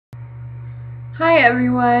Hi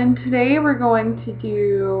everyone, today we're going to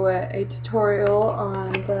do a tutorial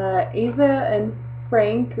on the Ava and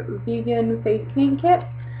Frank vegan face paint kit.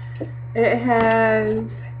 It has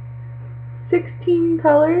 16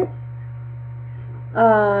 colors.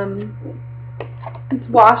 It's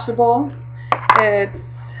washable. It's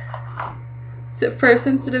for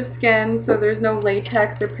sensitive skin, so there's no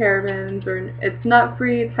latex or parabens, or it's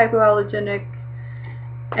nut-free, it's hypoallergenic,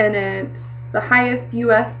 and it's the highest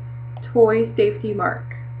U.S. toy safety mark.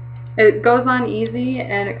 It goes on easy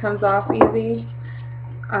and it comes off easy.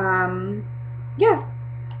 Yeah,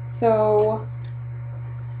 so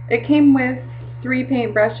it came with 3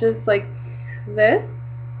 paintbrushes like this.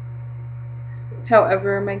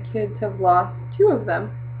 However, my kids have lost 2 of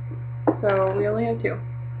them, so we only have 2.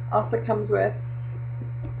 Also comes with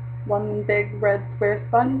 1 big red square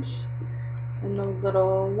sponge and a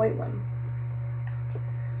little white one.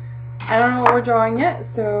 I don't know what we're drawing yet,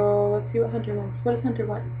 so let's see what Hunter wants. What does Hunter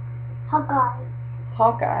want? Hawkeye.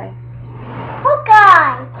 Hawkeye.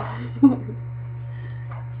 Hawkeye!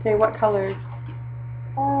 Okay, what colors?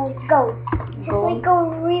 Gold. Just like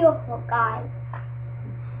a real Hawkeye.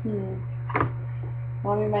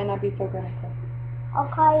 Mommy might not be so good at this.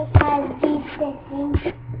 Hawkeye has these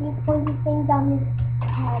pointy things on his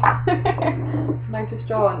head. Might just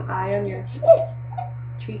draw an eye on your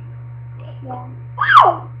cheek. Yeah.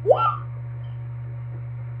 Oh! Yeah!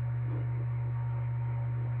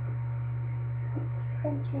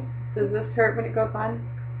 Does this hurt when it goes on?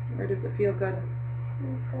 Or does it feel good?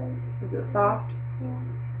 Okay. Is it soft? Yeah.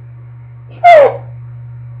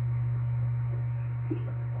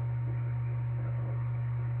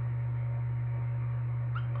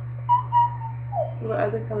 What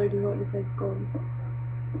other color do you want besides gold?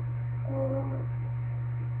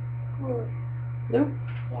 Blue. Blue?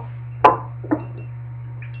 Yeah.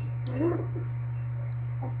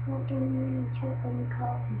 That's not going to choose any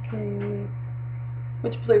color. Okay.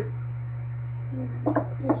 Which blue? This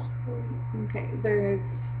blue. Okay, there's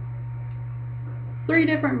 3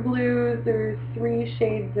 different blues. There's 3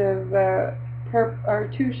 shades of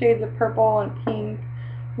 2 shades of purple and pink,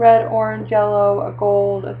 red, orange, yellow, a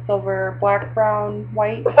gold, a silver, black, brown,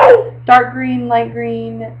 white, dark green, light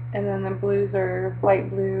green, and then the blues are light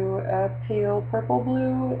blue, a pale purple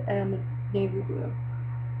blue, and navy blue.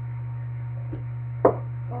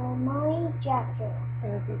 My jacket.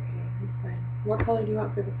 That's okay, that's fine. What color do you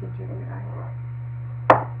want for the center of your eye?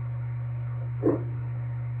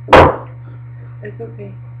 It's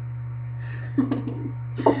okay.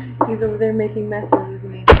 He's over there making messes,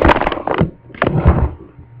 isn't he?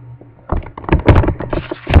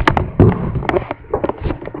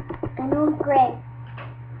 I know gray.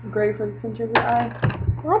 Gray for the center of your eye?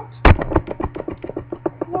 What?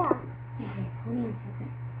 Yeah. Okay, hold on a second.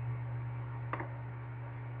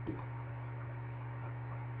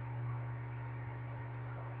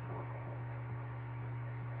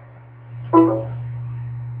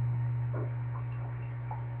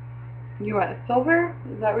 You want a silver?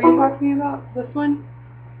 Is that what you're talking about? This one?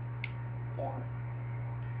 Yeah.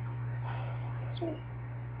 Sure.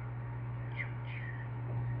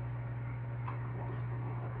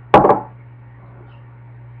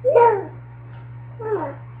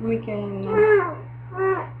 We can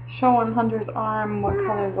show on Hunter's arm what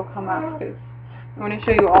colors will come out, because I'm going to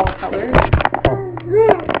show you all the colors.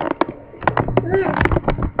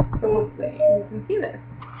 So hopefully you can see this.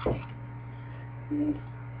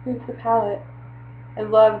 Here's the palette. I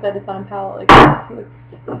love that it's on a palette like this.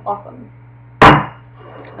 It looks awesome.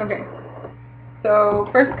 Okay. So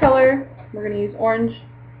first color, we're going to use orange.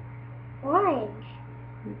 Orange.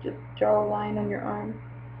 You just draw a line on your arm.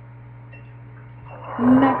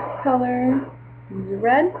 Next color is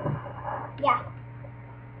red. Yeah.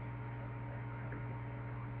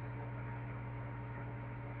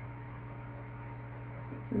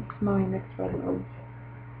 It's smelling mixed red and orange.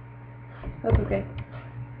 That's okay.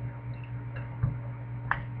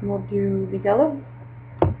 And we'll do the yellow.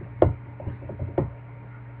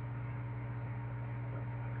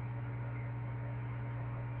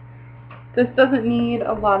 This doesn't need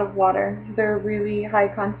a lot of water. They're really high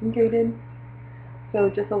concentrated, so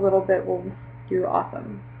just a little bit will do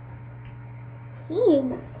awesome.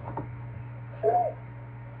 You're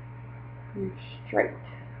Straight.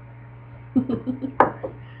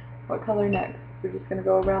 What color next? We're just going to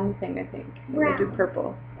go around the thing, I think. Brown. We'll do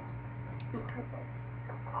purple.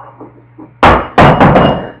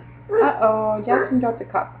 Uh-oh, Jackson dropped a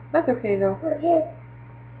cup. That's okay, though.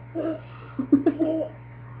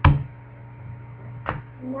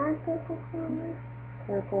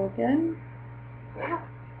 Purple again.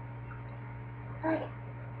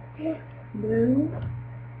 Blue.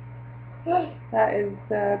 That is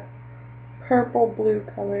the purple blue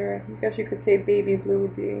color. I guess you could say baby blue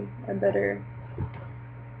would be a better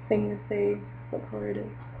thing to say what color it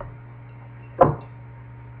is.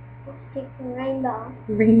 It's a rainbow.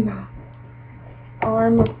 Rainbow.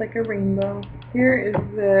 Arm looks like a rainbow. Here is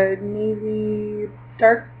the navy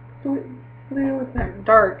dark blue. It's not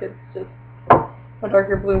dark, it's just a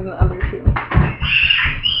darker blue than the other two.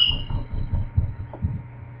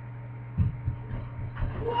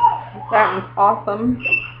 That one's awesome.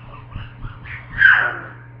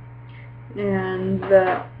 And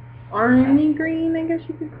the army green, I guess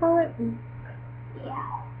you could call it. Yeah.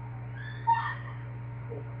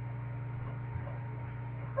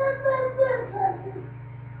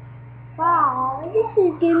 Wow, this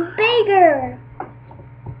is getting bigger.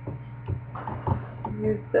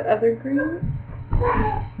 Here's the other green.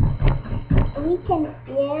 We can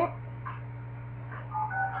see it.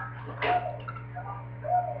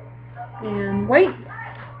 And white.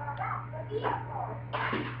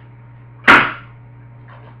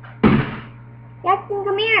 Jackson,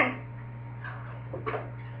 come here.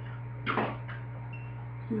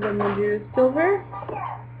 And then we'll do silver.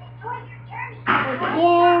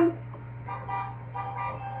 Again.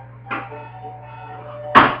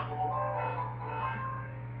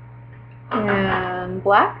 And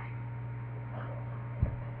black.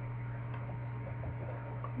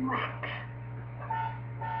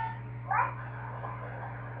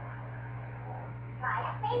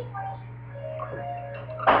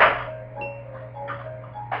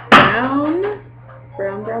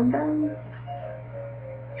 Brown. Brown.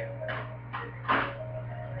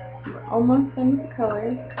 We're almost done with the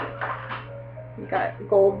colors. We got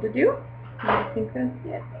gold to do. And I think that's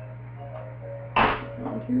it.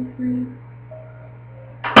 1, 2, 3.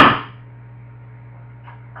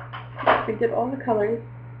 We did all the colors.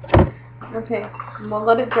 Okay, and we'll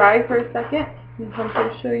let it dry for a second. And I'm going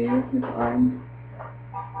to show you his arm.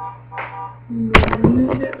 And then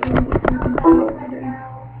move it a little bit so you can see it better.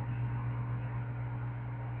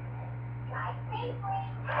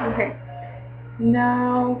 Okay,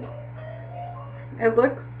 now it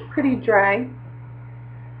looks pretty dry.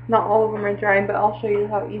 Not all of them are dry, but I'll show you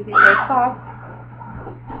how easy it is off.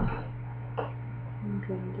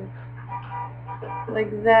 Okay, just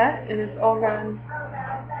like that, and it's all gone.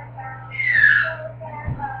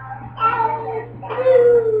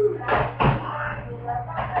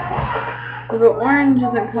 So the orange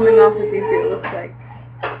isn't coming off as easy, it looks like.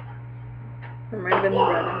 It might have been the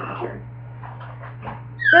red, I'm not sure.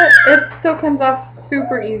 But it still comes off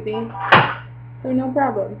super easy, so no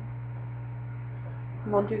problem.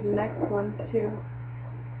 And we'll do the next one too.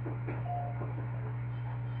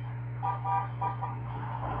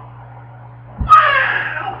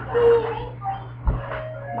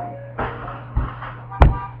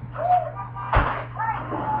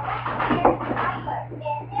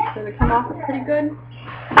 Does it come off pretty good?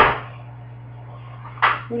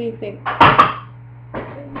 What do you think?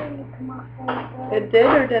 It did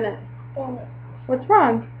or didn't? What's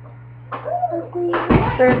wrong?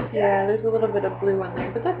 There's a little bit of blue in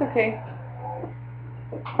there, but that's okay.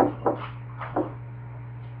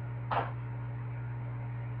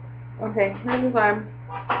 Okay, here's his arm.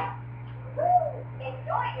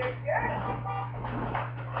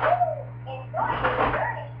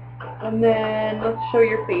 And then let's show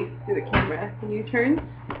your face to the camera. Can you turn?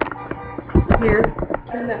 Here,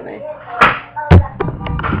 turn that way.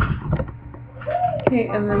 Okay,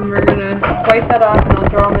 and then we're going to wipe that off, and I'll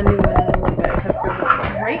draw him a new one in a little bit, because for this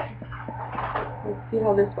one, right? Let's see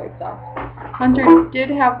how this wipes off. Hunter did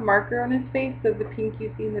have marker on his face, so the pink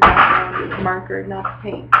you see in the background is marker, not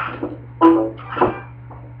paint.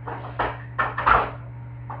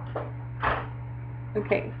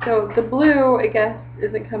 Okay, so the blue, I guess,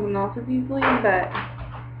 isn't coming off as easily, but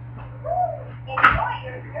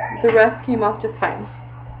the rest came off just fine.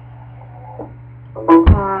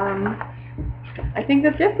 I think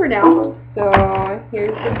that's it for now. So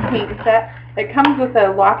here's the paint set. It comes with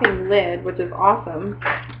a locking lid, which is awesome.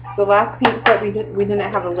 The last paint set we didn't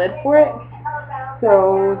have a lid for it,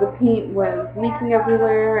 so the paint was leaking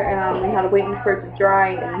everywhere, and we had to wait for it to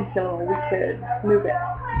dry until we could ove it.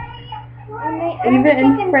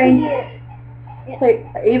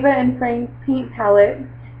 Ava and Frank's paint palette.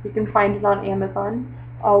 You can find it on Amazon.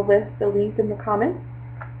 I'll list the link in the comments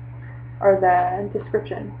or the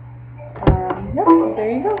description. Yep,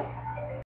 there you go.